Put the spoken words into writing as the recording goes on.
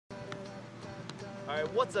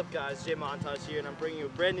Alright, what's up guys, JMontage here, and I'm bringing you a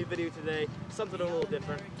brand new video today, something a little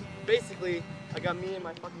different. Basically, I got me and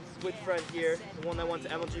my fucking switch friend here, the one that went to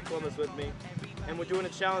MLG Columbus with me, and we're doing a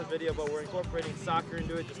challenge video, but we're incorporating soccer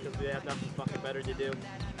into it just because we have nothing fucking better to do.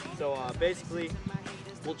 So basically,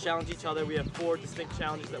 we'll challenge each other. We have 4 distinct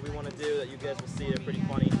challenges that we want to do that you guys will see. They're pretty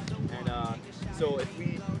funny. And so if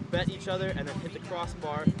we bet each other and then hit the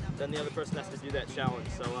crossbar, then the other person has to do that challenge.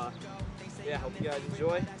 So yeah, hope you guys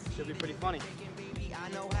enjoy. It should be pretty funny.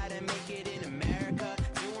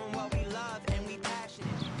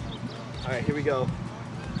 Alright, here we go.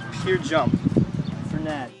 Pure jump for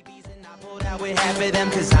Nat.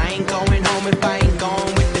 Cause I ain't going home if I ain't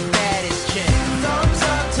going with the baddest chick. Thumbs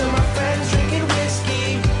up to my friends drinking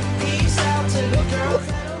whiskey. Peace out to the girls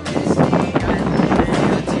that'll miss me.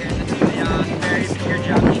 Very pure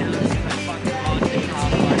jump shows.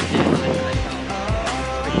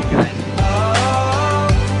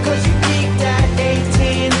 Cause you peaked at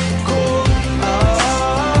 18. Cool.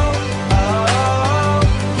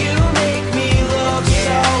 You make me look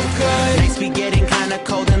so good. Nights be getting kinda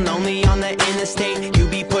cold and lonely on the interstate. You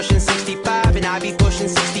be pushing 65 and I be pushing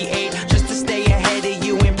 68. Just to stay ahead of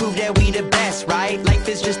you and prove that we the best, right? Life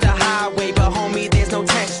is just a highway, but homie, there's no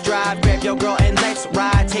test drive. Grab your girl and let's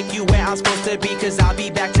ride. Take you where I'm supposed to be, cause I'll be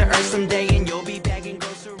back to earth someday and you'll be bagging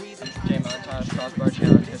groceries. JMontage, Crossbar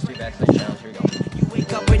challenge, history backside challenge, here we go. You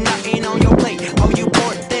wake up with nothing on your plate. Oh, you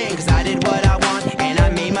poor thing, cause I did what I want and I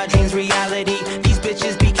made my dreams reality. These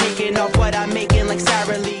bitches be kicking off what I'm making like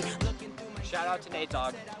Sarah Lee. Shout out to Nate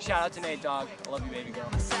Dogg. Shout out to Nate Dogg. I love you, baby girl.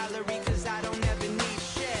 Salary, cause I don't ever need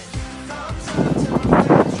shit. Thumbs up to my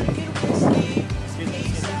friends drinking whiskey. Excuse me.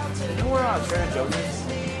 You know where Trader Joe's is?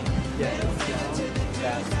 Yeah.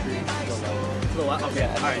 Fast street, To the left? Okay,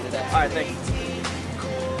 alright, thanks.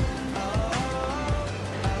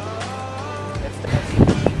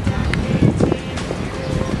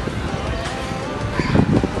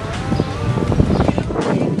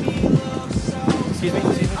 Excuse me?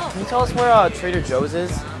 Can you tell us where Trader Joe's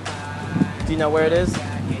is? Do you know where it is?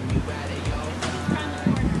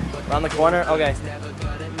 Around the corner? Okay.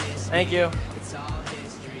 Thank you.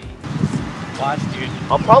 Watch, dude.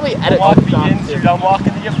 I'll probably edit Walk the insert. I'm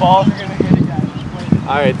walking to your balls. You're gonna hit it, guys.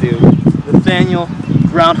 Alright, dude. Nathaniel,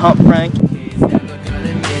 ground hump prank.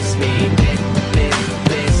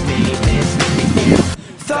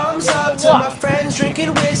 Thumbs up to my friends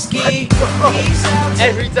drinking whiskey.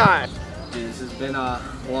 Every time. Dude, this has been a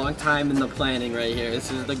long time in the planning right here.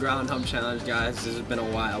 This is the ground hump challenge, guys. This has been a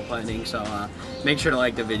while planning, so make sure to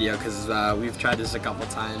like the video because we've tried this a couple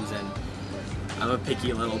times and I'm a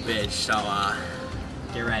picky little bitch, so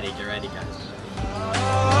get ready guys.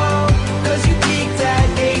 Cause you peaked at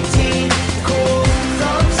 18. Cool.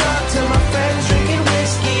 Thumbs up to my friends drinking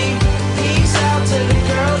whiskey. Peace out to the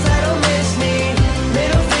girls that'll miss me.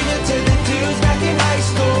 Middle finger to the dudes back in high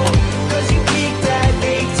school. Cause you peaked at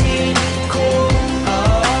 18. Cool.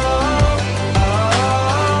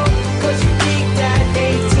 Cause you peaked at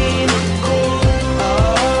 18. Cool.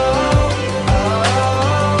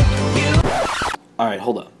 Alright,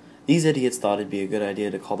 hold up. These idiots thought it'd be a good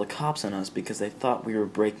idea to call the cops on us because they thought we were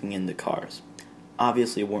breaking into cars.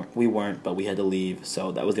 Obviously we weren't, but we had to leave,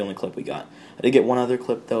 so that was the only clip we got. I did get one other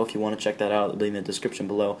clip though. If you want to check that out, it'll be in the description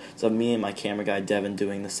below. It's of me and my camera guy Devin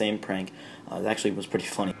doing the same prank. It actually was pretty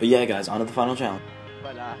funny. But yeah guys, on to the final challenge.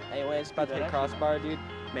 But anyways, about to hit Crossbar, dude.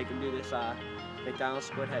 Make him do this McDonald's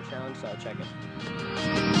squid head challenge, so check it.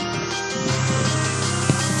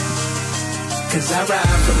 Cause I ride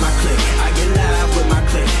with my clique, I get live with my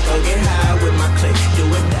clique, go get high with my clique, do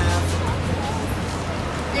it down.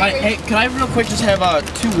 Hey, can I real quick just have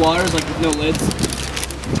 2 waters, like with no lids?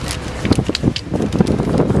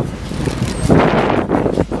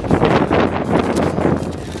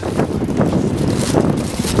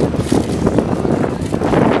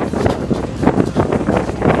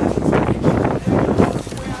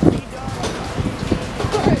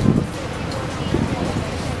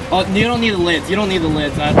 Oh, you don't need the lids. You don't need the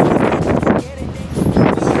lids. I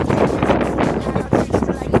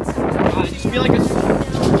just feel like a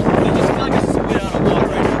squid out of water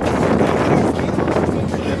right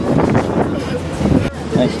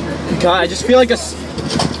now. God, I just feel like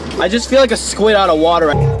a squid out of water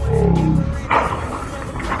right now.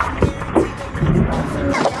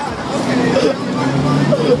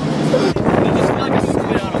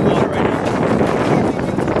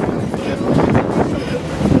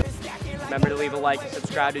 Remember to leave a like and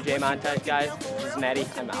subscribe to JMontage, guys. This is Maddie.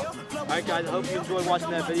 I'm out. Alright guys, I hope you enjoyed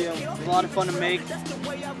watching that video. It was a lot of fun to make.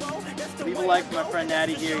 Leave a like for my friend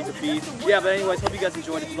Natty here, he's a beast. Yeah, but anyways, hope you guys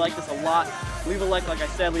enjoyed. If you like this a lot, Leave a like I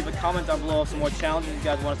said, leave a comment down below of some more challenges you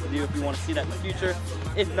guys want us to do if you want to see that in the future.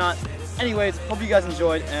 If not, anyways, hope you guys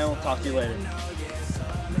enjoyed, and we'll talk to you later. And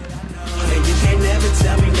you can't never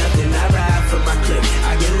tell me